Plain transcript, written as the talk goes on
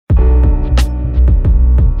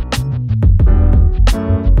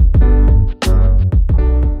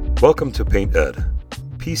Welcome to Paint Ed.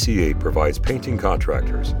 PCA provides painting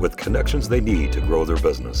contractors with connections they need to grow their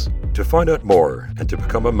business. To find out more and to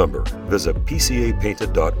become a member, visit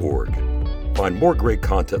pcapainted.org. Find more great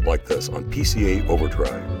content like this on PCA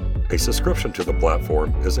Overdrive. A subscription to the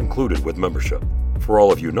platform is included with membership. For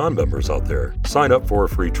all of you non-members out there, sign up for a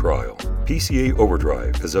free trial. PCA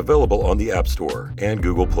Overdrive is available on the App Store and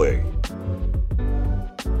Google Play.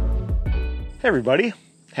 Hey everybody,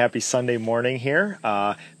 happy Sunday morning here.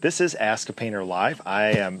 This is Ask a Painter Live.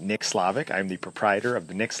 I am Nick Slavic. I'm the proprietor of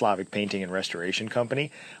the Nick Slavic Painting and Restoration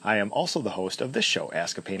Company. I am also the host of this show,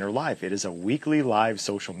 Ask a Painter Live. It is a weekly live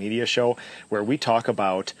social media show where we talk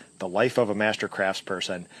about the life of a master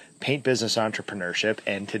craftsperson, paint business entrepreneurship,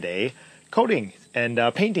 and today, coating and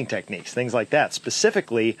painting techniques, things like that,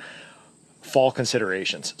 specifically fall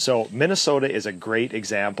considerations. So Minnesota is a great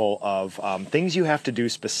example of things you have to do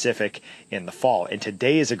specific in the fall. And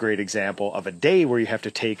today is a great example of a day where you have to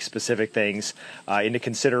take specific things into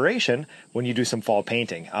consideration when you do some fall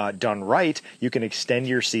painting. Done right, you can extend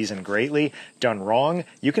your season greatly. Done wrong,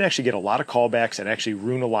 you can actually get a lot of callbacks and actually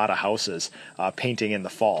ruin a lot of houses painting in the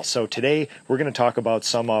fall. So today we're going to talk about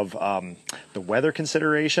some of the weather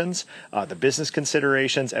considerations, the business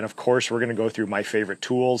considerations, and of course we're going to go through my favorite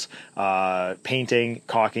tools, painting,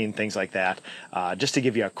 caulking, things like that, just to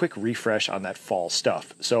give you a quick refresh on that fall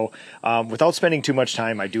stuff. So without spending too much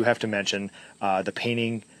time, I do have to mention the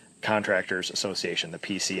Painting Contractors Association, the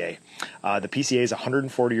PCA. The PCA is a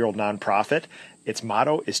 140-year-old nonprofit. Its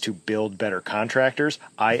motto is to build better contractors.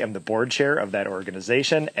 I am the board chair of that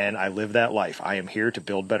organization, and I live that life. I am here to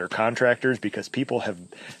build better contractors because people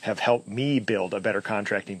have helped me build a better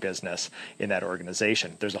contracting business in that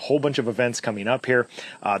organization. There's a whole bunch of events coming up here.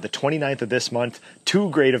 The 29th of this month, two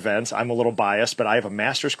great events. I'm a little biased, but I have a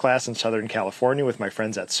master's class in Southern California with my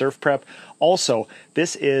friends at Surf Prep. Also,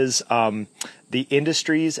 this is the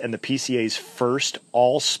industry's and the PCA's first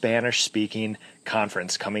all Spanish-speaking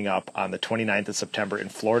conference coming up on the 29th of September in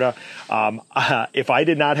Florida. If I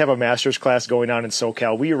did not have a master's class going on in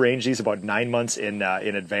SoCal, we arrange these about 9 months in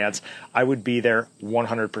advance, I would be there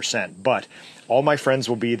 100%. But all my friends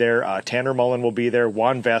will be there. Tanner Mullen will be there,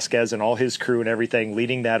 Juan Vasquez and all his crew and everything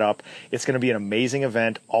leading that up. It's going to be an amazing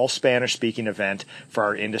event, all Spanish-speaking event for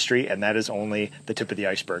our industry, and that is only the tip of the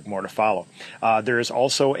iceberg. More to follow. There is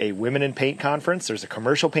also a Women in Paint conference. There's a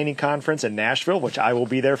commercial painting conference in Nashville, which I will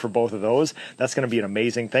be there for both of those. That's going to be an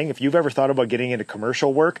amazing thing. If you've ever thought about getting into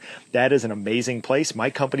commercial work, that is an amazing place. My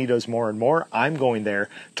company does more and more. I'm going there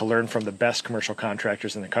to learn from the best commercial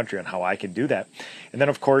contractors in the country on how I can do that. And then,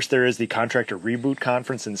 of course, there is the Contractor Reboot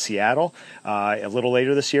Conference in Seattle a little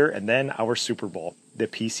later this year, and then our Super Bowl, the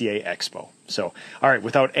PCA Expo. So, all right,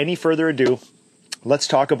 without any further ado, let's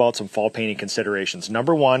talk about some fall painting considerations.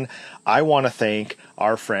 Number one, I want to thank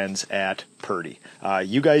our friends at Purdy.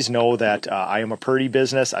 You guys know that I am a Purdy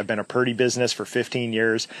business. I've been a Purdy business for 15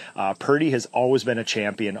 years. Purdy has always been a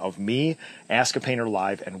champion of me, Ask a Painter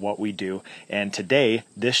Live, and what we do. And today,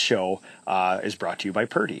 this show is brought to you by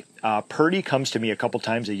Purdy. Purdy comes to me a couple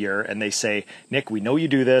times a year and they say, Nick, we know you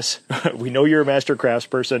do this. We know you're a master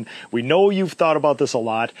craftsperson. We know you've thought about this a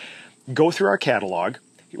lot. Go through our catalog,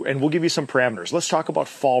 and we'll give you some parameters. Let's talk about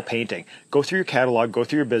fall painting. Go through your catalog, go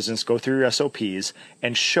through your business, go through your SOPs,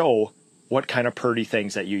 and show what kind of Purdy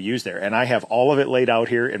things that you use there. And I have all of it laid out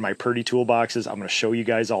here in my Purdy toolboxes. I'm going to show you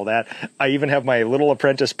guys all that. I even have my little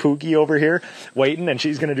apprentice Pookie over here waiting, and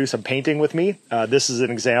she's going to do some painting with me. This is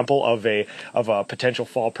an example of a potential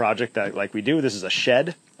fall project that like we do. This is a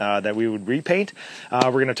shed that we would repaint.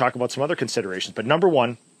 We're going to talk about some other considerations. But number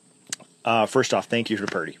one, first off, thank you to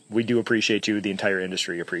Purdy. We do appreciate you. The entire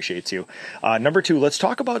industry appreciates you. Number two, let's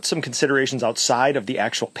talk about some considerations outside of the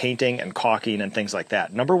actual painting and caulking and things like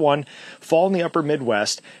that. Number one, fall in the upper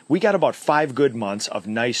Midwest, we got about 5 good months of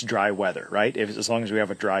nice dry weather, right? As long as we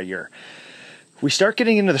have a dry year. We start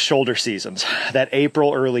getting into the shoulder seasons, that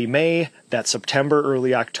April, early May, that September,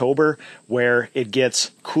 early October, where it gets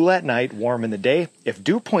cool at night, warm in the day. If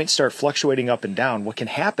dew points start fluctuating up and down, what can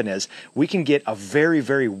happen is we can get a very,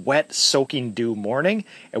 very wet, soaking dew morning,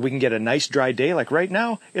 and we can get a nice dry day. Like right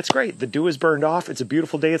now, it's great. The dew is burned off. It's a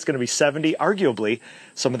beautiful day. It's going to be 70, arguably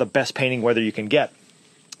some of the best painting weather you can get.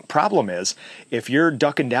 Problem is, if you're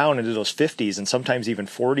ducking down into those 50s and sometimes even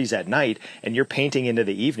 40s at night and you're painting into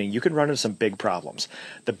the evening, you can run into some big problems.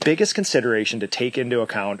 The biggest consideration to take into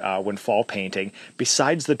account when fall painting,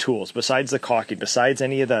 besides the tools, besides the caulking, besides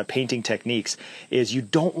any of the painting techniques, is you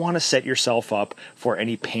don't want to set yourself up for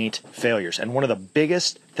any paint failures. And one of the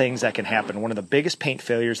biggest things that can happen, one of the biggest paint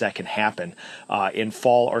failures that can happen in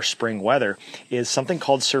fall or spring weather is something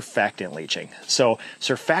called surfactant leaching. So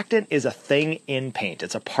surfactant is a thing in paint.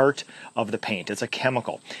 It's a part of the paint. It's a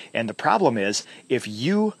chemical. And the problem is if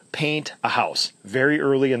you paint a house very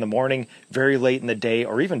early in the morning, very late in the day,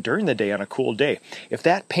 or even during the day on a cool day, if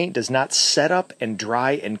that paint does not set up and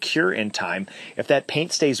dry and cure in time, if that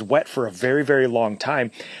paint stays wet for a very, very long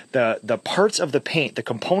time, the parts of the paint, the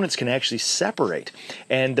components can actually separate.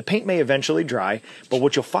 And the paint may eventually dry, but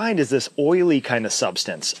what you'll find is this oily kind of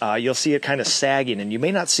substance. You'll see it kind of sagging, and you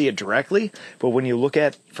may not see it directly, but when you look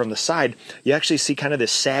at from the side, you actually see kind of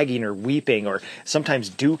this sagging or weeping, or sometimes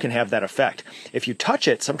dew can have that effect. If you touch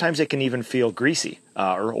it, sometimes it can even feel greasy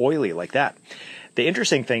or oily like that. The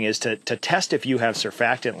interesting thing is to test if you have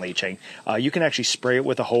surfactant leaching, you can actually spray it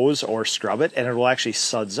with a hose or scrub it, and it will actually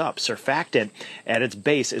suds up. Surfactant at its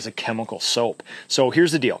base is a chemical soap. So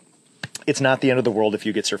here's the deal. It's not the end of the world if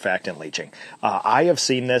you get surfactant leaching. I have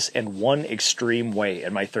seen this in one extreme way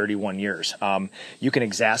in my 31 years. You can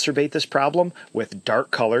exacerbate this problem with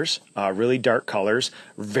dark colors, really dark colors,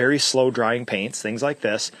 very slow drying paints, things like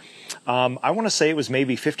this. I want to say it was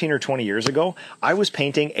maybe 15 or 20 years ago. I was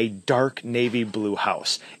painting a dark navy blue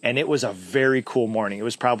house, and it was a very cool morning. It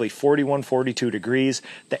was probably 41, 42 degrees.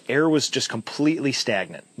 The air was just completely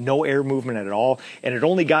stagnant, no air movement at all, and it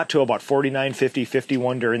only got to about 49, 50,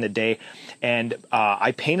 51 during the day. And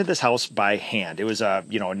I painted this house by hand. It was a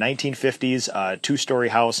 1950s two-story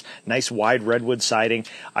house, nice wide redwood siding.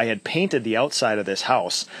 I had painted the outside of this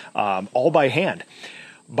house all by hand.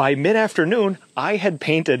 By mid-afternoon, I had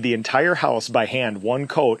painted the entire house by hand, one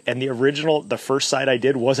coat, and the first side I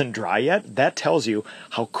did wasn't dry yet. That tells you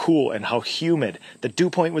how cool and how humid. The dew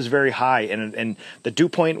point was very high, and the dew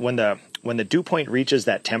point, when the dew point reaches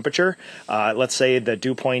that temperature, let's say the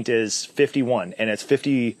dew point is 51 and it's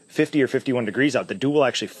 50 or 51 degrees out, the dew will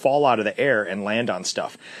actually fall out of the air and land on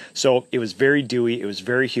stuff. So it was very dewy, it was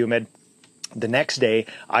very humid. The next day,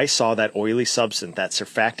 I saw that oily substance, that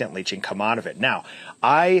surfactant leaching, come out of it. Now,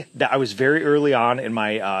 I was very early on in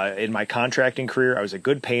my contracting career. I was a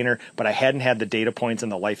good painter, but I hadn't had the data points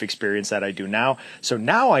and the life experience that I do now. So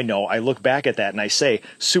now I know. I look back at that and I say,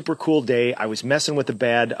 super cool day. I was messing with the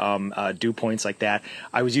bad dew points like that.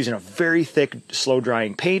 I was using a very thick, slow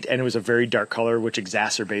drying paint, and it was a very dark color, which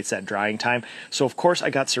exacerbates that drying time. So of course I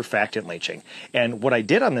got surfactant leaching. And what I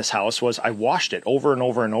did on this house was I washed it over and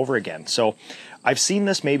over and over again. So I've seen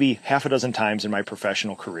this maybe half a dozen times in my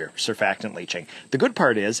professional career, surfactant leaching. The good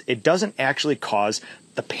part is it doesn't actually cause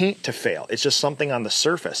the paint to fail. It's just something on the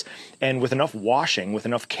surface. And with enough washing, with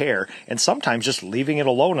enough care, and sometimes just leaving it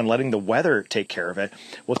alone and letting the weather take care of it,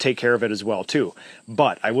 will take care of it as well too.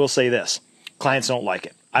 But I will say this, clients don't like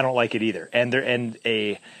it. I don't like it either.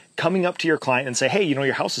 Coming up to your client and say, hey,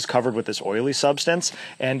 your house is covered with this oily substance,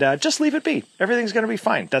 and just leave it be. Everything's going to be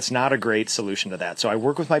fine. That's not a great solution to that. So I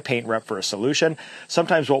work with my paint rep for a solution.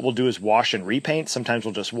 Sometimes what we'll do is wash and repaint. Sometimes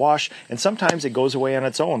we'll just wash, and sometimes it goes away on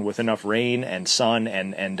its own with enough rain and sun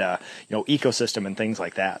and ecosystem and things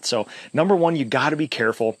like that. So number one, you got to be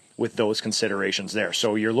careful with those considerations there.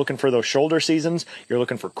 So you're looking for those shoulder seasons, you're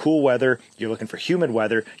looking for cool weather, you're looking for humid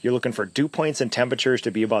weather, you're looking for dew points and temperatures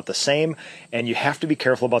to be about the same, and you have to be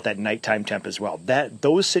careful about that nighttime temp as well.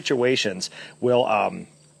 Those situations will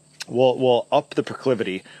up the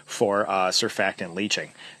proclivity for surfactant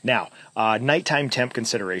leaching. Now, nighttime temp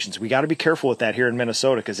considerations. We got to be careful with that here in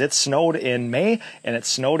Minnesota because it snowed in May and it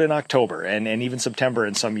snowed in October and even September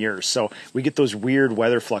in some years. So we get those weird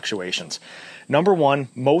weather fluctuations. Number one,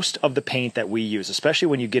 most of the paint that we use, especially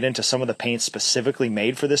when you get into some of the paints specifically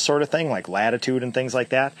made for this sort of thing, like Latitude and things like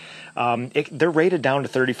that, they're rated down to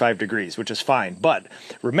 35 degrees, which is fine. But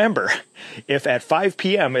remember, if at 5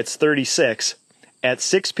 p.m. it's 36, at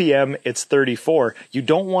 6 p.m. it's 34, you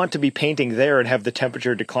don't want to be painting there and have the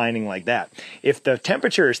temperature declining like that. If the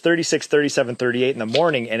temperature is 36, 37, 38 in the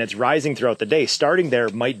morning and it's rising throughout the day, starting there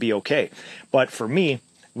might be okay. But for me,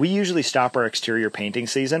 we usually stop our exterior painting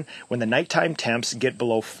season when the nighttime temps get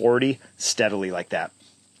below 40 steadily like that.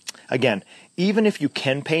 Again, even if you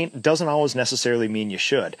can paint, doesn't always necessarily mean you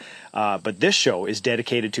should. But this show is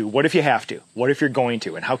dedicated to what if you have to? What if you're going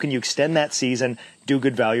to? And how can you extend that season, do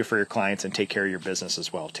good value for your clients, and take care of your business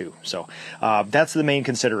as well too? So that's the main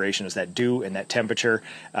consideration, is that dew and that temperature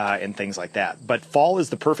and things like that. But fall is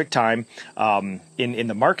the perfect time. In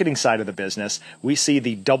the marketing side of the business, we see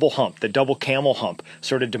the double hump, the double camel hump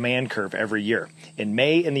sort of demand curve every year. In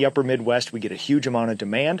May in the upper Midwest, we get a huge amount of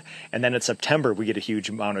demand, and then in September we get a huge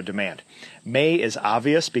amount of demand. May is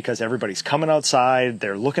obvious because everybody's coming outside,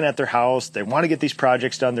 they're looking at their house, they want to get these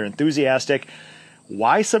projects done, they're enthusiastic.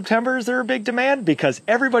 Why September is there a big demand? Because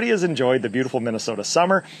everybody has enjoyed the beautiful Minnesota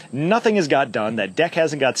summer. Nothing has got done. That deck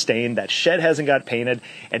hasn't got stained. That shed hasn't got painted.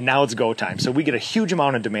 And now it's go time. So we get a huge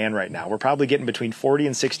amount of demand right now. We're probably getting between 40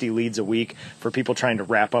 and 60 leads a week for people trying to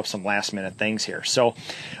wrap up some last minute things here. So,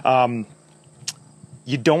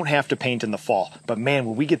 you don't have to paint in the fall, but man,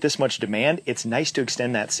 when we get this much demand, it's nice to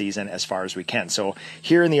extend that season as far as we can. So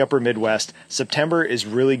here in the upper Midwest, September is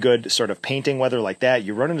really good sort of painting weather like that.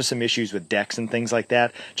 You run into some issues with decks and things like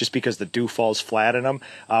that just because the dew falls flat in them.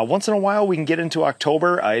 Once in a while, we can get into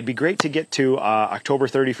October. It'd be great to get to October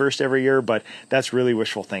 31st every year, but that's really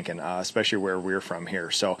wishful thinking, especially where we're from here.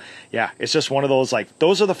 So yeah, it's just one of those, like,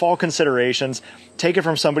 those are the fall considerations. Take it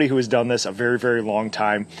from somebody who has done this a very, very long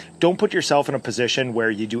time. Don't put yourself in a position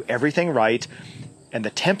where you do everything right and the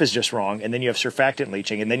temp is just wrong, and then you have surfactant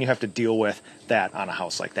leaching, and then you have to deal with that on a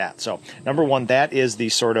house like that. So number one, that is the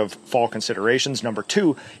sort of fall considerations. Number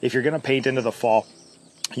two, if you're going to paint into the fall,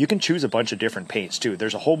 you can choose a bunch of different paints too.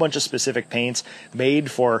 There's a whole bunch of specific paints made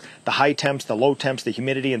for the high temps, the low temps, the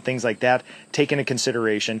humidity, and things like that. Take into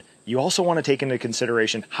consideration. You also want to take into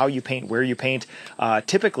consideration how you paint, where you paint.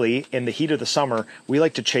 Typically, in the heat of the summer, we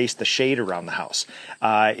like to chase the shade around the house.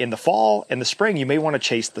 In the fall and the spring, you may want to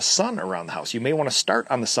chase the sun around the house. You may want to start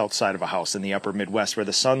on the south side of a house in the upper Midwest where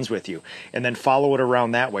the sun's with you, and then follow it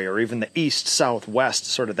around that way, or even the east, south, west,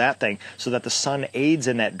 sort of that thing, so that the sun aids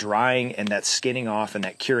in that drying and that skinning off and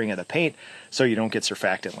that curing of the paint, so you don't get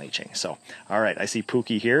surfactant leaching. So, all right, I see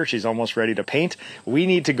Pookie here. She's almost ready to paint. We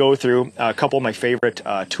need to go through a couple of my favorite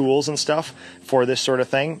tools and stuff for this sort of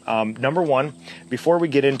thing. Number one, before we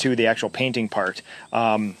get into the actual painting part,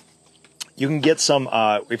 you can get some,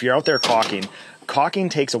 if you're out there caulking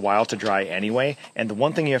takes a while to dry anyway, and the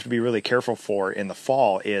one thing you have to be really careful for in the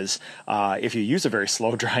fall is if you use a very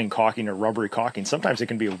slow drying caulking or rubbery caulking, sometimes it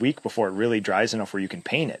can be a week before it really dries enough where you can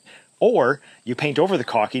paint it. Or you paint over the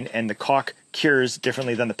caulking and the caulk cures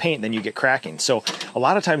differently than the paint, then you get cracking. So a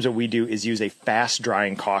lot of times what we do is use a fast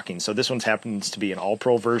drying caulking. So this one happens to be an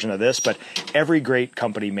all-pro version of this, but every great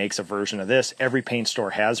company makes a version of this. Every paint store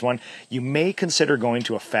has one. You may consider going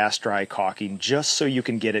to a fast dry caulking just so you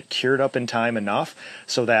can get it cured up in time enough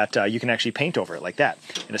so that you can actually paint over it like that.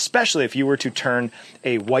 And especially if you were to turn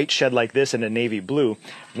a white shed like this into navy blue,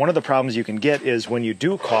 one of the problems you can get is when you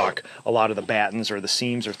do caulk a lot of the battens or the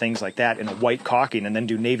seams or things like that in a white caulking and then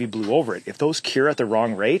do navy blue over it. If those cure at the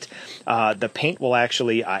wrong rate, the paint will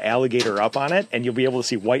actually alligator up on it, and you'll be able to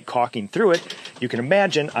see white caulking through it. You can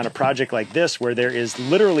imagine on a project like this where there is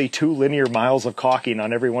literally 2 linear miles of caulking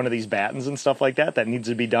on every one of these battens and stuff like that needs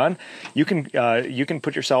to be done. You can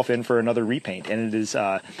put yourself in for another repaint, and it is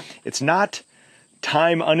it's not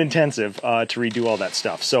time unintensive to redo all that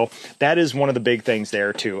stuff. So that is one of the big things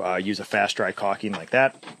there, to use a fast dry caulking like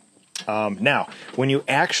that. Now, when you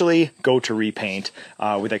actually go to repaint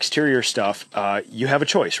with exterior stuff, you have a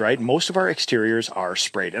choice, right? Most of our exteriors are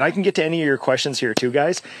sprayed. And I can get to any of your questions here too,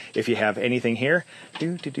 guys, if you have anything here.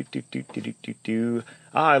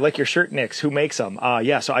 I like your shirt, Nix. Who makes them?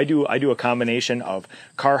 Yeah, so I do a combination of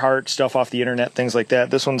Carhartt stuff off the internet, things like that.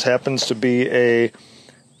 This one happens to be a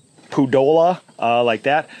Pudola, like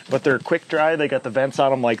that, but they're quick dry. They got the vents on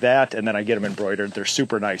them like that, and then I get them embroidered. They're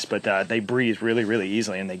super nice, but they breathe really, really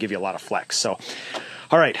easily, and they give you a lot of flex. So,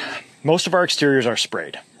 all right, most of our exteriors are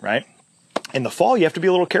sprayed, right? In the fall, you have to be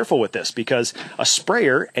a little careful with this because a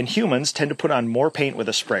sprayer and humans tend to put on more paint with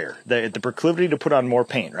a sprayer. The proclivity to put on more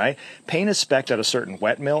paint, right? Paint is spec'd at a certain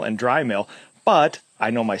wet mill and dry mill, but I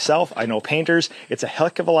know myself, I know painters, it's a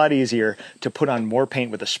heck of a lot easier to put on more paint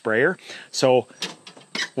with a sprayer. So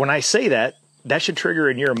when I say that, that should trigger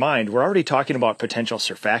in your mind, we're already talking about potential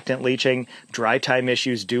surfactant leaching, dry time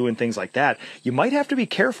issues, dew, and things like that. You might have to be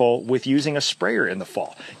careful with using a sprayer in the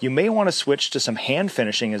fall. You may want to switch to some hand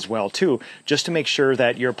finishing as well, too, just to make sure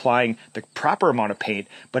that you're applying the proper amount of paint,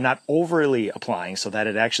 but not overly applying so that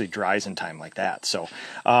it actually dries in time like that. So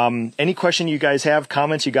any question you guys have,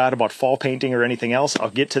 comments you got about fall painting or anything else,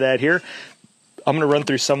 I'll get to that here. I'm going to run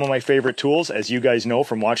through some of my favorite tools, as you guys know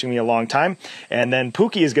from watching me a long time. And then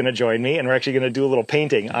Pookie is going to join me, and we're actually going to do a little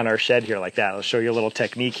painting on our shed here like that. I'll show you a little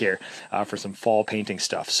technique here for some fall painting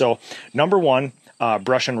stuff. So number one,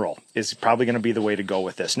 brush and roll is probably going to be the way to go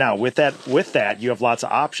with this. Now, with that, you have lots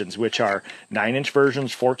of options, which are 9-inch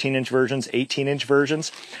versions, 14-inch versions, 18-inch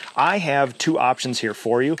versions. I have 2 options here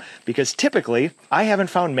for you because typically I haven't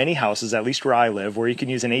found many houses, at least where I live, where you can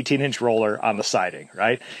use an 18-inch roller on the siding,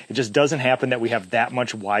 right? It just doesn't happen that we have that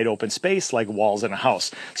much wide open space like walls in a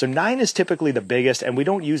house. So 9 is typically the biggest, and we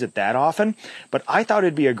don't use it that often, but I thought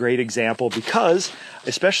it'd be a great example because,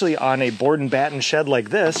 especially on a board and batten shed like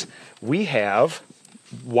this, we have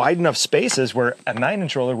wide enough spaces where a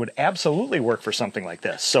 9-inch roller would absolutely work for something like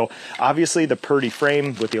this. So obviously the Purdy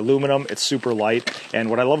frame with the aluminum, it's super light. And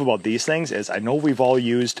what I love about these things is I know we've all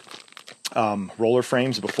used roller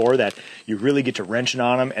frames before that you really get to wrenching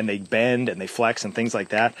on them and they bend and they flex and things like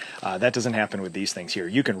that. That doesn't happen with these things here.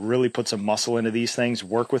 You can really put some muscle into these things,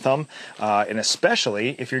 work with them, and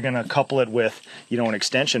especially if you're going to couple it with, you know, an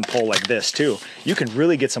extension pole like this too, you can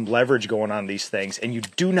really get some leverage going on these things, and you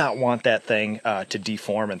do not want that thing to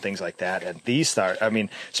deform and things like that. And these are, I mean,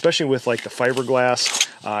 especially with like the fiberglass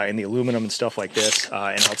and the aluminum and stuff like this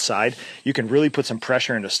and outside, you can really put some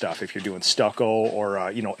pressure into stuff if you're doing stucco or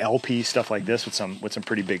you know, LP stuff like this with some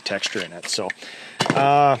pretty big texture in it. So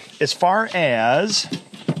as far as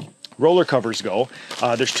roller covers go,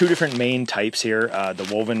 there's two different main types here, the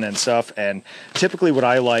woven and stuff. And typically what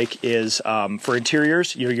I like is for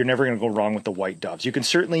interiors, you're never going to go wrong with the white doves. You can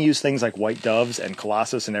certainly use things like white doves and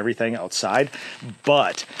Colossus and everything outside,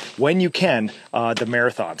 but when you can, the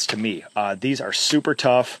marathons, to me, these are super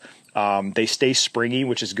tough. They stay springy,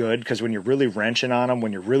 which is good, because when you're really wrenching on them,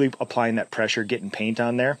 when you're really applying that pressure, getting paint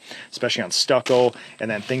on there, especially on stucco and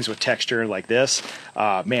then things with texture like this,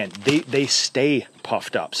 man, they stay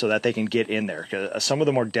puffed up so that they can get in there. Some of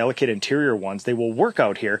the more delicate interior ones, they will work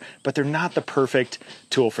out here, but they're not the perfect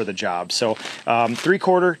tool for the job. So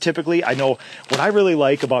 3/4 typically. I know what I really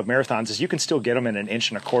like about marathons is you can still get them in 1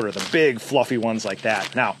 1/4 inch, the big fluffy ones like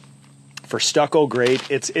that. Now, for stucco, great.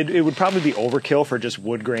 It would probably be overkill for just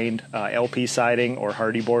wood grained LP siding or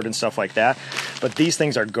hardy board and stuff like that. But these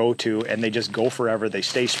things are go-to, and they just go forever. They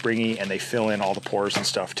stay springy, and they fill in all the pores and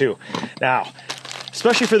stuff too. Now,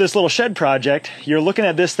 especially for this little shed project, you're looking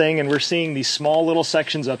at this thing and we're seeing these small little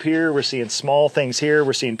sections up here. We're seeing small things here.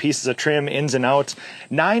 We're seeing pieces of trim, ins and outs.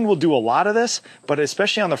 9 will do a lot of this, but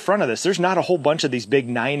especially on the front of this, there's not a whole bunch of these big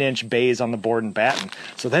 9-inch bays on the board and batten.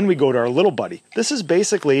 So then we go to our little buddy. This is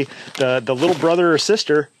basically the little brother or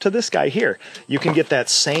sister to this guy here. You can get that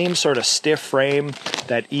same sort of stiff frame,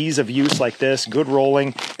 that ease of use like this, good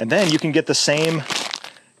rolling, and then you can get the same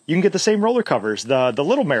roller covers, the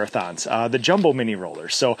little marathons, the jumbo mini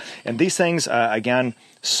rollers. So, and these things, again,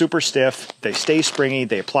 super stiff. They stay springy.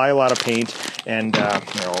 They apply a lot of paint. And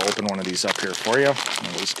I'll open one of these up here for you.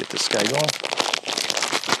 Let me just get this guy going.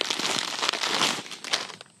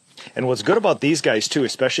 And what's good about these guys too,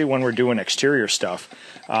 especially when we're doing exterior stuff,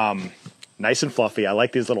 nice and fluffy. I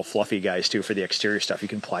like these little fluffy guys too for the exterior stuff. You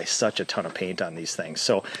can apply such a ton of paint on these things.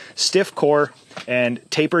 So stiff core and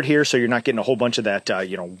tapered here, so you're not getting a whole bunch of that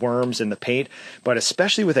worms in the paint. But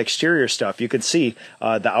especially with exterior stuff, you can see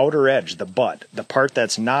the outer edge, the butt, the part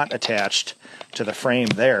that's not attached to the frame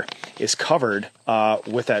there is covered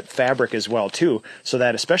with that fabric as well too, so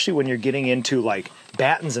that especially when you're getting into like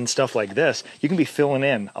battens and stuff like this, you can be filling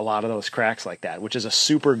in a lot of those cracks like that, which is a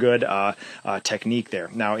super good technique there.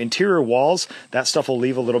 Now, interior walls, that stuff will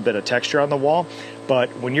leave a little bit of texture on the wall, but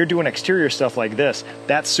when you're doing exterior stuff like this,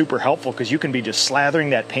 that's super helpful because you can be just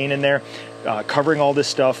slathering that paint in there, covering all this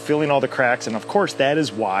stuff, filling all the cracks, and of course that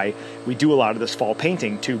is why we do a lot of this fall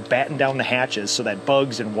painting, to batten down the hatches so that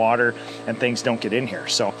bugs and water and things don't get in here.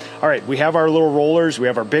 So, all right, we have our little rollers, we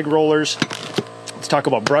have our big rollers. Let's talk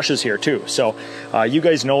about brushes here too. So you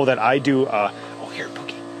guys know that I do, oh here,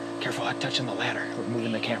 Pookie, careful not touching the ladder. We're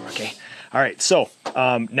moving the camera, okay? All right, so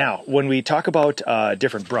now when we talk about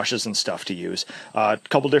different brushes and stuff to use, a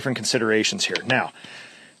couple different considerations here. Now,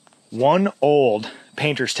 one old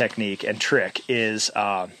painter's technique and trick is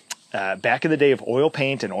back in the day of oil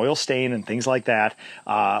paint and oil stain and things like that,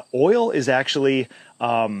 oil is actually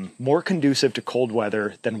more conducive to cold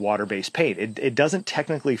weather than water-based paint. It doesn't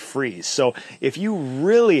technically freeze. So if you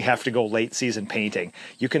really have to go late season painting,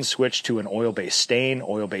 you can switch to an oil-based stain,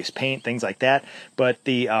 oil-based paint, things like that. But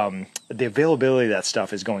the availability of that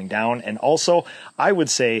stuff is going down. And also, I would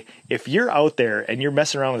say if you're out there and you're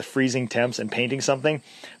messing around with freezing temps and painting something,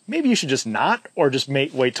 maybe you should just not, or just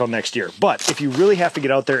wait till next year. But if you really have to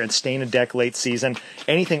get out there and stain a deck late season,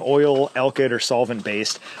 anything oil, alkyd, or solvent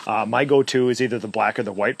based, my go-to is either the black or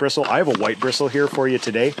the white bristle. I have a white bristle here for you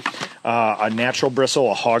today, a natural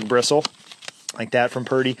bristle, a hog bristle, like that from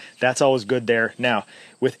Purdy. That's always good there. Now,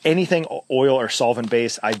 with anything oil or solvent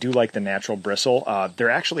based, I do like the natural bristle.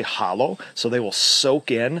 They're actually hollow, so they will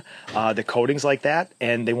soak in the coatings like that,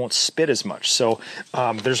 and they won't spit as much. So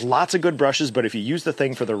there's lots of good brushes, but if you use the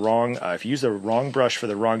thing for the wrong, if you use the wrong brush for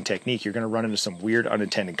the wrong technique, you're going to run into some weird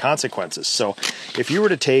unintended consequences. So if you were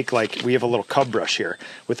to take, like, we have a little cub brush here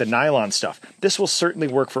with the nylon stuff, this will certainly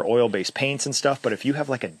work for oil-based paints and stuff, but if you have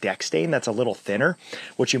like a deck stain that's a little thinner,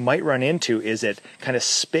 what you might run into is it kind of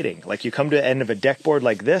spitting. Like you come to the end of a deck board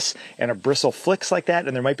like this, and a bristle flicks like that,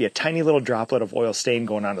 and there might be a tiny little droplet of oil stain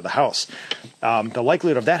going onto the house. the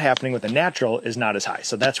likelihood of that happening with a natural is not as high.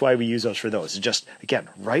 So that's why we use those for those. It's just, again,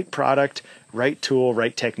 right product, right tool,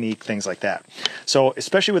 right technique, things like that. So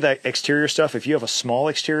especially with that exterior stuff, if you have a small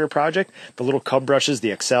exterior project, the little cub brushes, the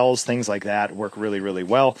XLs, things like that work really, really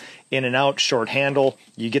well. In and out, short handle,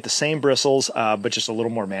 you get the same bristles, but just a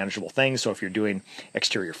little more manageable things. So if you're doing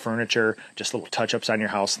exterior furniture, just little touch-ups on your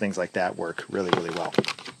house, things like that work really, really well.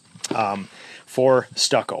 For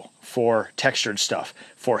stucco, for textured stuff,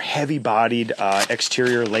 for heavy-bodied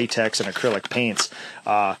exterior latex and acrylic paints,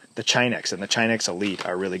 the Chinex and the Chinex Elite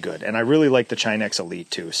are really good. And I really like the Chinex Elite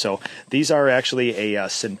too. So these are actually a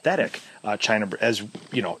synthetic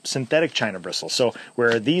synthetic China bristle. So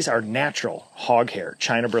where these are natural hog hair,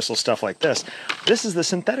 China bristle stuff like this, this is the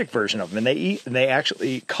synthetic version of them, and they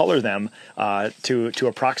actually color them to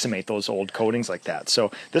approximate those old coatings like that.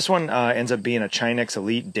 So this one ends up being a Chinex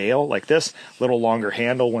Elite Dale like this, little longer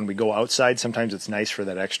handle. When we go outside, sometimes it's nice for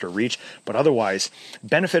that extra reach, but otherwise,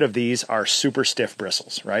 benefit of these are super stiff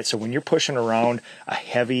bristles, right? So when you're pushing around a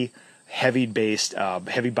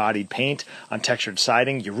heavy-bodied paint on textured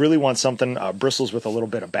siding, you really want something bristles with a little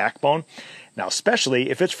bit of backbone. Now, especially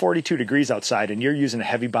if it's 42 degrees outside and you're using a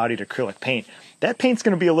heavy-bodied acrylic paint, that paint's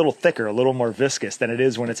going to be a little thicker, a little more viscous than it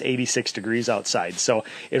is when it's 86 degrees outside. So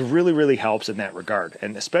it really, really helps in that regard,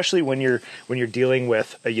 and especially when you're dealing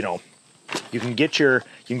with you can get your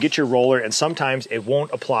roller, and sometimes it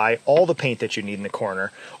won't apply all the paint that you need in the corner,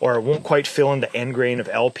 or it won't quite fill in the end grain of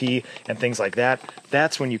LP and things like that.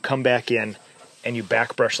 That's when you come back in and you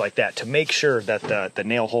back brush like that to make sure that the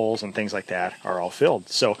nail holes and things like that are all filled.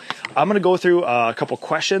 So I'm going to go through a couple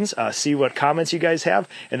questions, see what comments you guys have,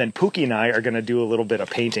 and then Pookie and I are going to do a little bit of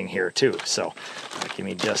painting here too. So give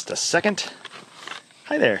me just a second.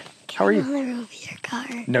 Hi there. How are you? Can I move your car?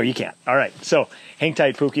 No, you can't. All right. So hang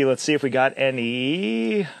tight, Pookie. Let's see if we got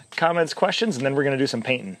any comments, questions, and then we're going to do some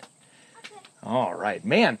painting. All right.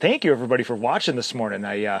 Man, thank you, everybody, for watching this morning.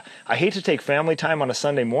 I hate to take family time on a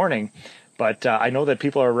Sunday morning, but I know that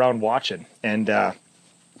people are around watching. And I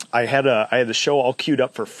had the show all queued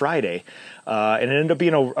up for Friday, and it ended up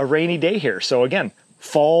being a rainy day here. So, again,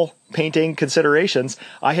 fall painting considerations,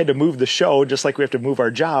 I had to move the show just like we have to move our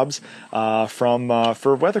jobs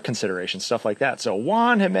for weather considerations, stuff like that. So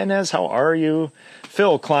Juan Jimenez, how are you?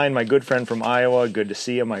 Phil Klein, my good friend from Iowa, good to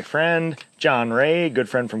see you, my friend. John Ray, good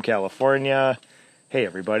friend from California. Hey,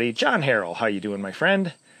 everybody. John Harrell, how you doing, my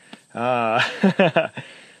friend?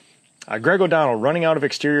 Greg O'Donnell, running out of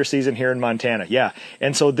exterior season here in Montana. Yeah,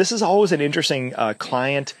 and so this is always an interesting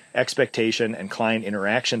client expectation and client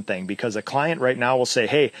interaction thing, because a client right now will say,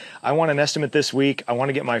 hey, I want an estimate this week. I want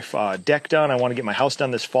to get my deck done. I want to get my house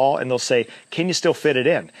done this fall. And they'll say, can you still fit it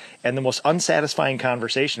in? And the most unsatisfying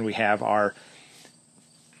conversation we have are,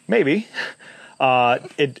 maybe.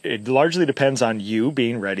 It largely depends on you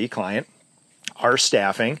being ready, client, our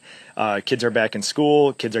staffing, kids are back in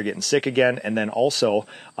school, kids are getting sick again, and then also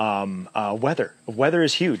weather. Weather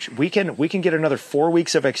is huge. We can get another 4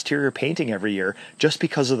 weeks of exterior painting every year just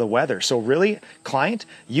because of the weather. So really, client,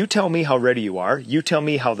 you tell me how ready you are, you tell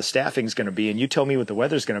me how the staffing's going to be, and you tell me what the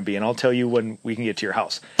weather's going to be, and I'll tell you when we can get to your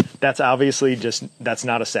house. That's obviously that's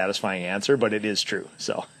not a satisfying answer, but it is true.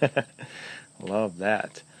 So love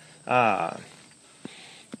that.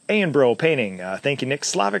 Bro Painting, thank you, Nick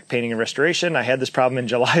Slavic, Painting and Restoration. I had this problem in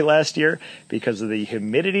July last year because of the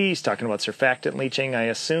humidity. He's talking about surfactant leaching, I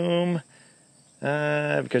assume,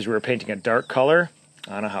 because we were painting a dark color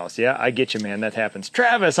on a house. Yeah, I get you, man. That happens.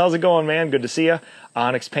 Travis, how's it going, man? Good to see you.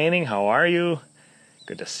 Onyx Painting, how are you?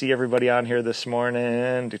 Good to see everybody on here this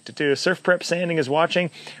morning. Surf Prep Sanding is watching.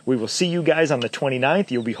 We will see you guys on the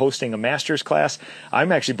 29th. You'll be hosting a master's class.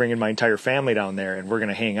 I'm actually bringing my entire family down there, and we're going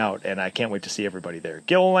to hang out, and I can't wait to see everybody there.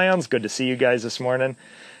 Gillands, good to see you guys this morning.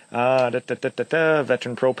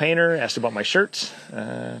 Veteran Pro Painter asked about my shirts.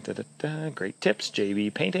 Great tips.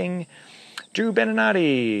 JB Painting. Drew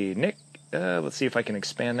Beninati. Nick. Let's see if I can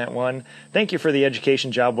expand that one. Thank you for the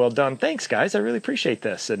education job. Well done. Thanks, guys. I really appreciate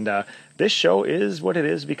this. And this show is what it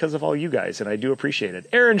is because of all you guys, and I do appreciate it.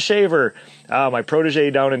 Aaron Shaver, my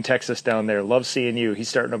protege down in Texas down there. Love seeing you. He's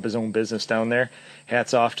starting up his own business down there.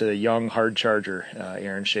 Hats off to the young hard charger,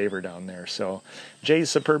 Aaron Shaver down there. So, Jay's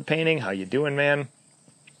Superb Painting, how you doing, man?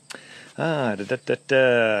 Your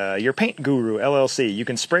Paint Guru, LLC. You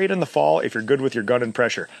can spray it in the fall if you're good with your gun and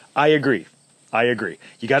pressure. I agree.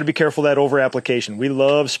 You got to be careful of that over application. We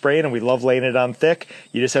love spraying and we love laying it on thick.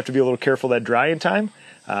 You just have to be a little careful of that drying time.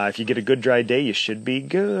 If you get a good dry day, you should be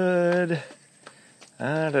good.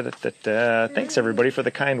 Thanks everybody for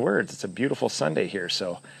the kind words. It's a beautiful Sunday here.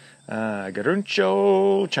 So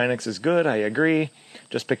Garuncho, Chinex is good. I agree.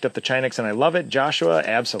 Just picked up the Chinex and I love it. Joshua,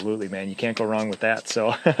 absolutely, man. You can't go wrong with that.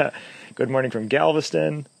 So, good morning from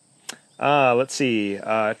Galveston. Let's see.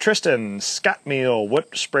 Tristan, Scott Meal,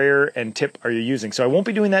 what sprayer and tip are you using? So I won't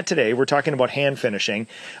be doing that today. We're talking about hand finishing.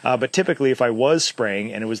 But typically if I was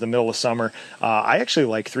spraying and it was the middle of summer, I actually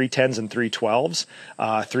like 310s and 312s,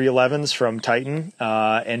 311s from Titan,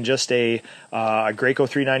 and just a Graco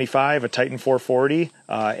 395, a Titan 440,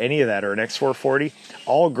 any of that, or an X440,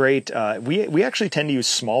 all great. We actually tend to use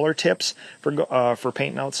smaller tips for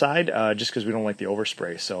painting outside, just because we don't like the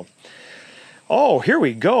overspray. So. Oh, here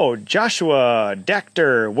we go. Joshua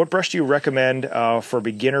Dactor, what brush do you recommend for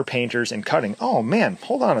beginner painters and cutting? Oh, man,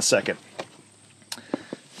 hold on a second.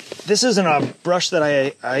 This isn't a brush that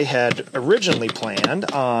I had originally planned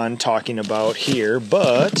on talking about here,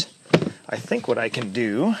 but I think what I can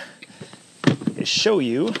do is show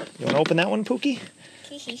you. You want to open that one, Pookie?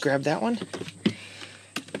 Grab that one.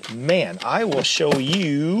 Man, I will show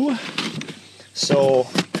you. So...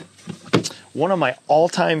 one of my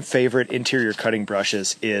all-time favorite interior cutting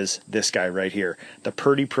brushes is this guy right here, the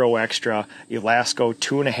Purdy Pro Extra Elasco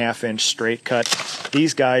 2.5-inch straight cut.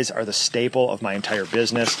 These guys are the staple of my entire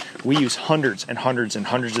business. We use hundreds and hundreds and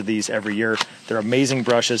hundreds of these every year. They're amazing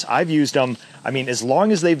brushes. I've used them, I mean, as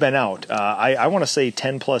long as they've been out. I want to say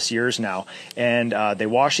 10 plus years now. And they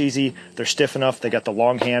wash easy. They're stiff enough. They got the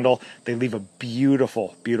long handle. They leave a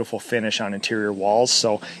beautiful, beautiful finish on interior walls.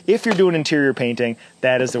 So if you're doing interior painting,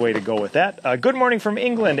 that is the way to go with that. Good morning from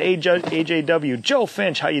England, AJW. Joe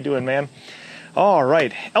Finch, how you doing, man? All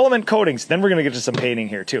right, element coatings. Then we're going to get to some painting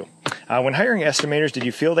here, too. When hiring estimators, did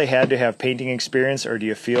you feel they had to have painting experience, or do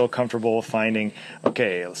you feel comfortable finding...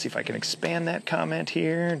 Okay, let's see if I can expand that comment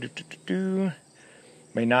here.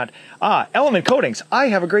 May not. Element coatings. I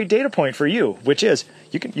have a great data point for you, which is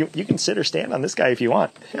you can sit or stand on this guy if you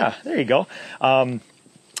want. Yeah, there you go. I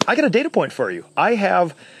got a data point for you. I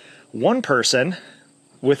have one person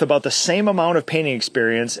with about the same amount of painting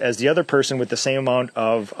experience as the other person with the same amount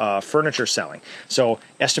of furniture selling. So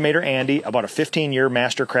estimator Andy, about a 15-year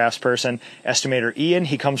master craftsperson. Estimator Ian,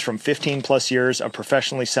 he comes from 15 plus years of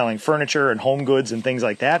professionally selling furniture and home goods and things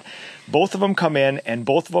like that. Both of them come in, and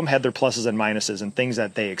both of them had their pluses and minuses and things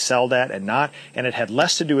that they excelled at and not, and it had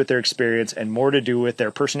less to do with their experience and more to do with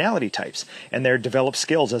their personality types and their developed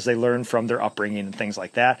skills as they learn from their upbringing and things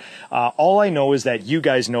like that. All I know is that you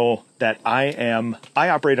guys know that I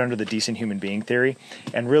operate under the decent human being theory,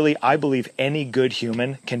 and really I believe any good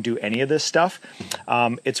human can do any of this stuff.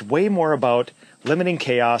 It's way more about limiting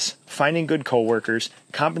chaos, finding good coworkers,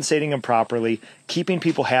 compensating them properly, keeping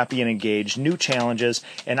people happy and engaged, new challenges,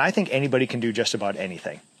 and I think anybody can do just about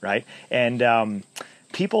anything, right? And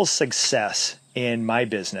people's success in my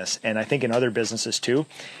business, and I think in other businesses too,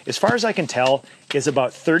 as far as I can tell, is about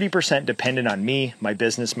 30% dependent on me, my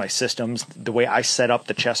business, my systems, the way I set up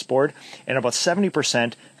the chessboard, and about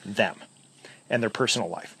 70% them and their personal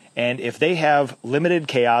life. And if they have limited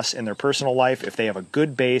chaos in their personal life, if they have a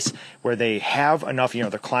good base where they have enough, they're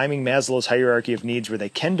climbing Maslow's hierarchy of needs where they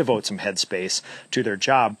can devote some headspace to their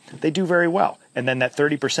job, they do very well. And then that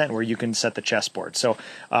 30% where you can set the chessboard. So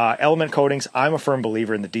element coatings, I'm a firm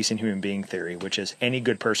believer in the decent human being theory, which is any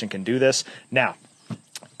good person can do this. Now,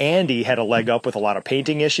 Andy had a leg up with a lot of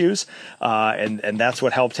painting issues, and that's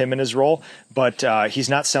what helped him in his role. But he's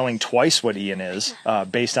not selling twice what Ian is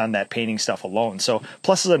based on that painting stuff alone. So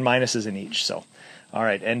pluses and minuses in each. So, all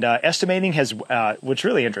right. And estimating has, what's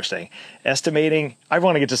really interesting, estimating, I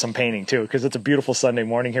want to get to some painting too, because it's a beautiful Sunday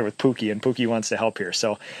morning here with Pookie, and Pookie wants to help here.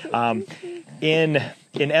 So in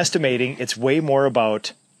estimating, it's way more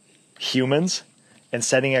about humans and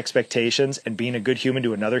setting expectations and being a good human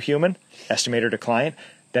to another human, estimator to client,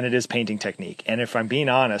 than it is painting technique. And if I'm being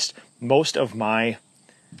honest, most of my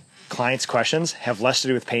clients' questions have less to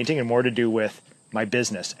do with painting and more to do with my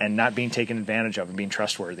business and not being taken advantage of and being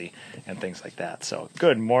trustworthy and things like that. So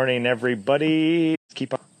good morning, everybody.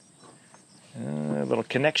 Keep on. A little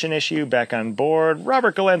connection issue, back on board.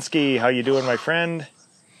 Robert Galensky, how you doing, my friend?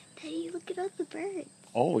 Hey, look at all the birds.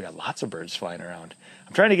 Oh, we got lots of birds flying around.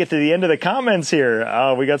 I'm trying to get to the end of the comments here.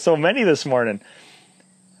 Oh, we got so many this morning.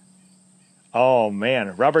 Oh,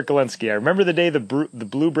 man. Robert Galensky. I remember the day the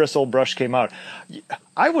blue bristle brush came out.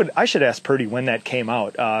 I should ask Purdy when that came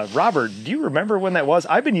out. Robert, do you remember when that was?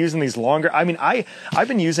 I've been using these longer. I mean, I've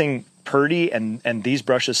been using Purdy and these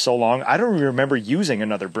brushes so long, I don't even remember using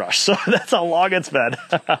another brush. So that's how long it's been.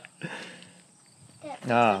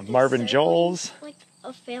 Marvin Joels. Like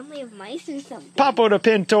a family of mice or something. Papo de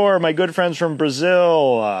Pintor, my good friends from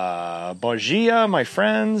Brazil. Bogia, my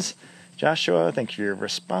friends. Joshua, thank you for your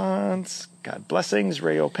response. God blessings,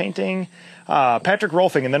 Rayo Painting. Patrick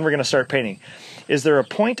Rolfing, and then we're going to start painting. Is there a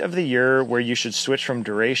point of the year where you should switch from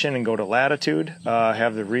duration and go to latitude?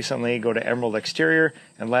 Have the recently go to emerald exterior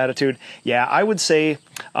and latitude? Yeah, I would say,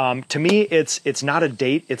 to me, it's not a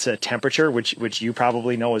date, it's a temperature, which you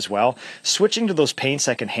probably know as well. Switching to those paints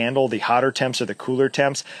that can handle the hotter temps or the cooler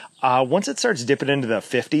temps, once it starts dipping into the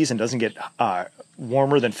 50s and doesn't get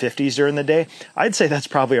warmer than 50s during the day, I'd say that's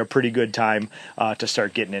probably a pretty good time to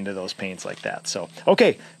start getting into those paints like that. So,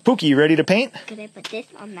 okay, Pookie, you ready to paint? Could I put this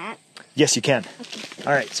on that? Yes, you can. Okay.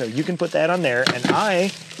 All right, so you can put that on there,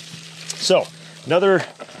 and so another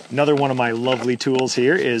one of my lovely tools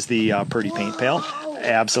here is the Purdy Paint Pail.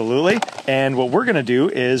 Absolutely. And what we're going to do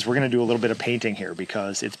is we're going to do a little bit of painting here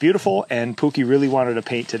because it's beautiful, and Pookie really wanted to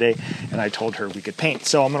paint today, and I told her we could paint.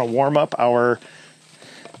 So I'm going to warm up our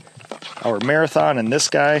Marathon and this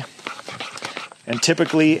guy. And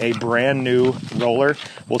typically a brand new roller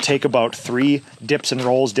will take about 3 dips and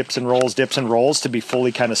rolls, dips and rolls, dips and rolls to be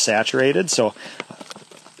fully kind of saturated. So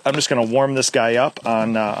I'm just going to warm this guy up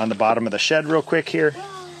on the bottom of the shed real quick here.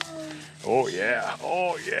 Oh yeah,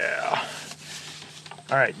 oh yeah.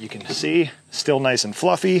 All right, you can see, still nice and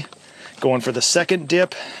fluffy. Going for the second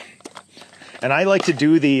dip. And I like to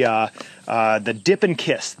do the dip and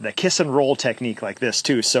kiss, the kiss and roll technique like this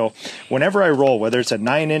too. So whenever I roll, whether it's a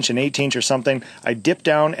 9-inch, an 8-inch or something, I dip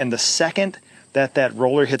down, and the second that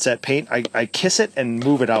roller hits that paint, I kiss it and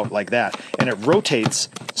move it out like that. And it rotates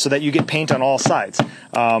so that you get paint on all sides.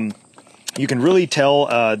 You can really tell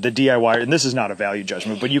the DIY, and this is not a value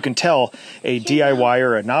judgment, but you can tell a DIY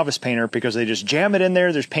or a novice painter because they just jam it in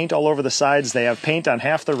there. There's paint all over the sides. They have paint on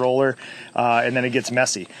half the roller, and then it gets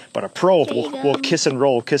messy. But a pro will kiss and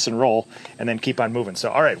roll, and then keep on moving. So,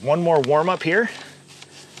 all right, one more warm up here.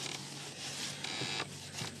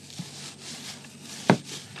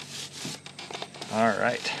 All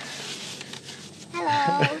right.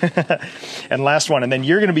 Hello. And last one, and then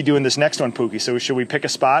you're going to be doing this next one, Pookie. So should we pick a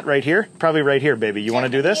spot right here? Probably right here, baby. You want to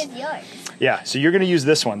do this? Yours. Yeah, so you're going to use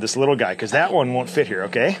this one, this little guy, because that one won't fit here,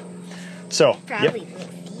 okay? So, Probably.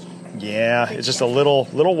 yep. Yeah, it's just a little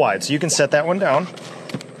wide. So you can set that one down.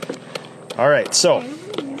 All right, so.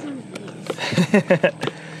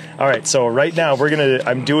 All right, so right now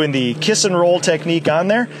I'm doing the kiss and roll technique on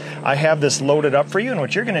there. I have this loaded up for you, and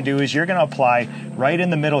what you're gonna do is you're gonna apply right in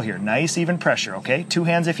the middle here. Nice even pressure, okay? 2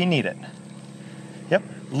 hands if you need it. Yep,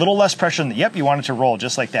 a little less pressure yep, you want it to roll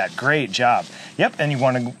just like that. Great job. Yep, and you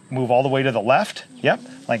wanna move all the way to the left. Yep,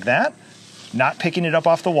 like that. Not picking it up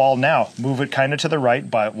off the wall. Now, move it kind of to the right,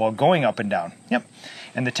 but while going up and down. Yep.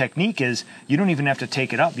 And the technique is you don't even have to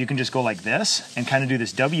take it up. You can just go like this and kind of do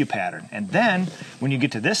this W pattern. And then when you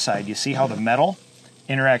get to this side, you see how the metal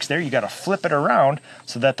interacts there? You got to flip it around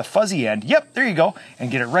so that the fuzzy end, yep, there you go,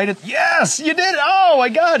 and get it right at, yes, you did it. Oh my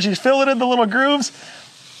God, she's filling in the little grooves.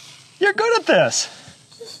 You're good at this.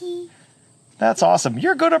 That's awesome.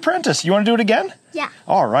 You're a good apprentice. You want to do it again? Yeah.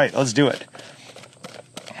 All right, let's do it.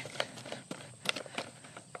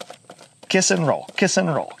 Kiss and roll, kiss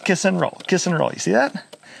and roll, kiss and roll, kiss and roll. You see that?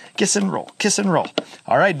 Kiss and roll, kiss and roll.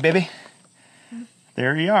 All right, baby.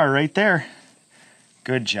 There you are, right there.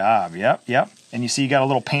 Good job. Yep, yep. And you see you got a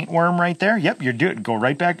little paint worm right there? Yep, you're doing it. Go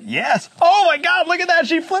right back. Yes. Oh my God, look at that.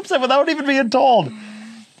 She flips it without even being told.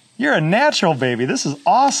 You're a natural, baby. This is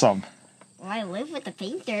awesome. Well, I live with a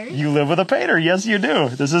painter. You live with a painter. Yes, you do.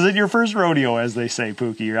 This isn't your first rodeo, as they say,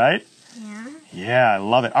 Pookie, right? Yeah. Yeah, I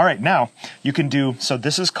love it. All right, now you can do, so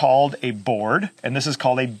this is called a board, and this is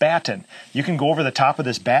called a batten. You can go over the top of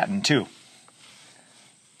this batten, too.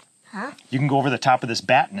 Huh? You can go over the top of this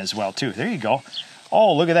batten as well, too. There you go.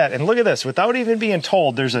 Oh, look at that. And look at this. Without even being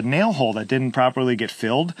told, there's a nail hole that didn't properly get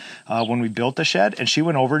filled when we built the shed, and she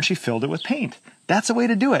went over and she filled it with paint. That's the way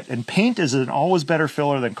to do it. And paint is an always better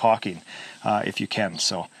filler than caulking, if you can.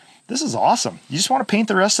 So this is awesome. You just want to paint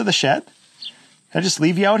the rest of the shed? Can I just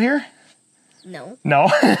leave you out here? No. No?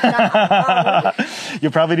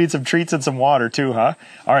 You'll probably need some treats and some water too, huh?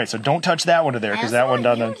 All right, so don't touch that one to there because that one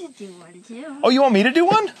doesn't. Do one too. Oh, you want me to do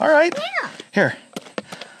one? All right. Yeah. Here.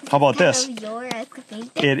 How about this? Your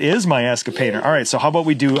escapade. It is my escapader. All right, so how about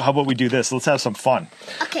we do this? Let's have some fun.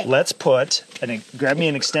 Okay. Let's grab me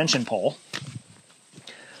an extension pole.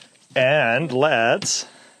 And let's,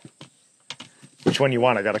 which one you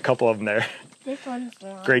want? I got a couple of them there. This one's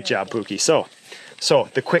long. Great job, Pookie. So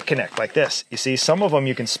the quick connect like this. You see, some of them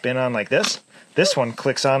you can spin on like this. This one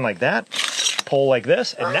clicks on like that, pull like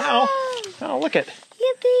this, and now, oh, look it.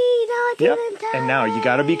 Yippee! Now I Yep. can untie. And now you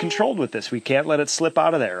got to be controlled with this. We can't let it slip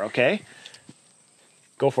out of there, okay?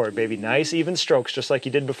 Go for it, baby. Nice, even strokes, just like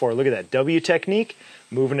you did before. Look at that W technique.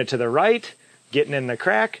 Moving it to the right, getting in the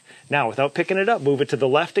crack. Now, without picking it up, move it to the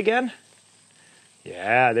left again.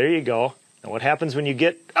 Yeah, there you go. And what happens when you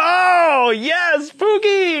get... Oh, yes,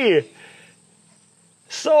 Pookie!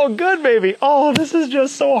 So good, baby. Oh, this is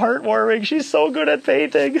just so heartwarming. She's so good at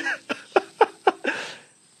painting.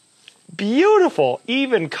 Beautiful.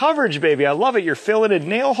 Even coverage, baby. I love it. You're filling in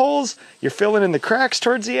nail holes. You're filling in the cracks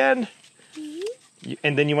towards the end.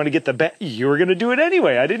 And then you want to get the... You were going to do it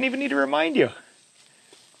anyway. I didn't even need to remind you.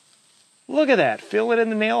 Look at that. Fill it in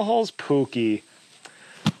the nail holes. Pookie.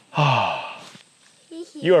 Oh,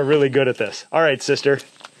 you are really good at this. All right, sister.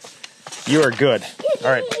 You are good. All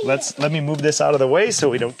right, let me move this out of the way so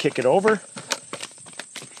we don't kick it over.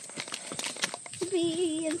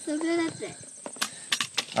 I'm so good at this.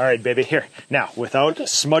 All right, baby. Here. Now, without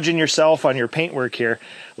smudging yourself on your paintwork here,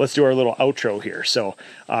 let's do our little outro here. So,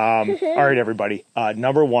 all right, everybody.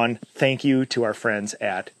 Number one, thank you to our friends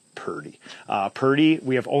at Purdy. Purdy,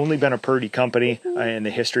 we have only been a Purdy company in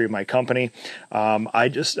the history of my company. I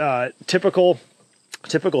just, typical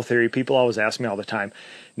theory, people always ask me all the time,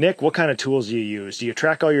 Nick, what kind of tools do you use? Do you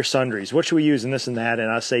track all your sundries? What should we use in this and that? And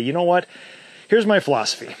I say, you know what? Here's my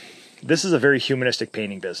philosophy. This is a very humanistic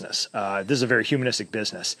painting business. This is a very humanistic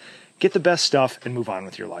business. Get the best stuff and move on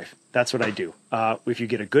with your life. That's what I do. If you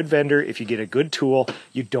get a good vendor, if you get a good tool,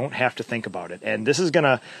 you don't have to think about it. And this is going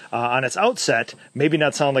to, on its outset, maybe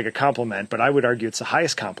not sound like a compliment, but I would argue it's the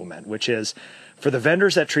highest compliment, which is for the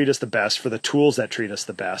vendors that treat us the best, for the tools that treat us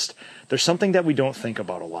the best, there's something that we don't think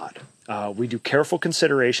about a lot. We do careful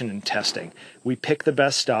consideration and testing. We pick the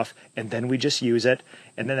best stuff, and then we just use it,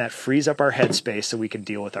 and then that frees up our headspace so we can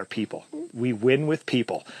deal with our people. We win with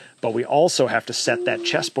people, but we also have to set that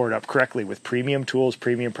chessboard up correctly with premium tools,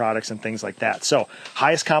 premium products, and things like that. So,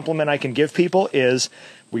 highest compliment I can give people is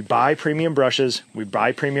we buy premium brushes, we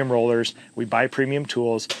buy premium rollers, we buy premium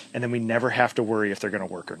tools, and then we never have to worry if they're going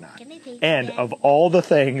to work or not. And of all the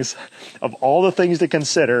things to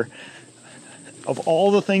consider,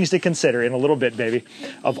 in a little bit, baby,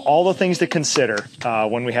 of all the things to consider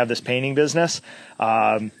when we have this painting business,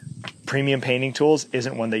 premium painting tools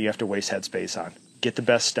isn't one that you have to waste headspace on. Get the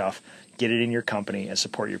best stuff, get it in your company, and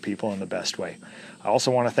support your people in the best way. I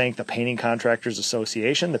also want to thank the Painting Contractors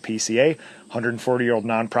Association, the PCA, 140-year-old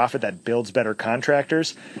nonprofit that builds better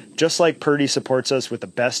contractors. Just like Purdy supports us with the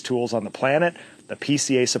best tools on the planet, the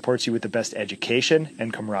PCA supports you with the best education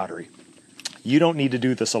and camaraderie. You don't need to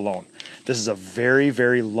do this alone. This is a very,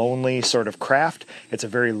 very lonely sort of craft. It's a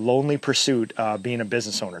very lonely pursuit, being a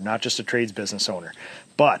business owner, not just a trades business owner.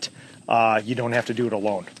 But you don't have to do it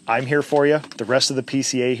alone. I'm here for you. The rest of the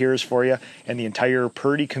PCA here is for you. And the entire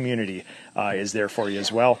Purdy community is there for you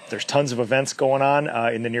as well. There's tons of events going on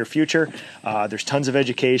in the near future. There's tons of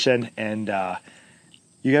education. And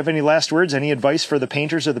you have any last words, any advice for the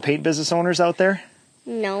painters or the paint business owners out there?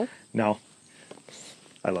 No. No.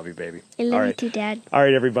 I love you, baby. I love you too, Dad. All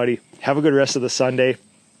right, everybody. Have a good rest of the Sunday.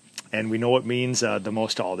 And we know what means the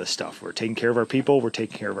most to all this stuff. We're taking care of our people. We're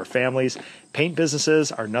taking care of our families. Paint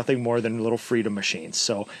businesses are nothing more than little freedom machines.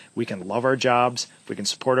 So we can love our jobs. We can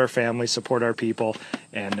support our families, support our people,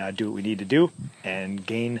 and do what we need to do and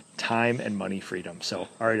gain time and money freedom. So,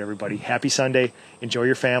 all right, everybody. Happy Sunday. Enjoy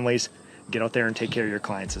your families. Get out there and take care of your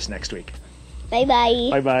clients this next week. Bye-bye.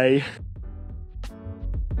 Bye-bye.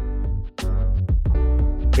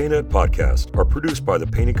 Paint podcasts are produced by the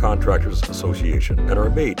Painting Contractors Association and are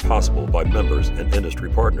made possible by members and industry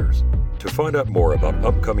partners. To find out more about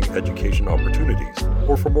upcoming education opportunities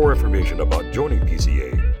or for more information about joining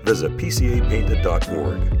PCA, visit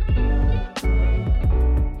pcapainted.org.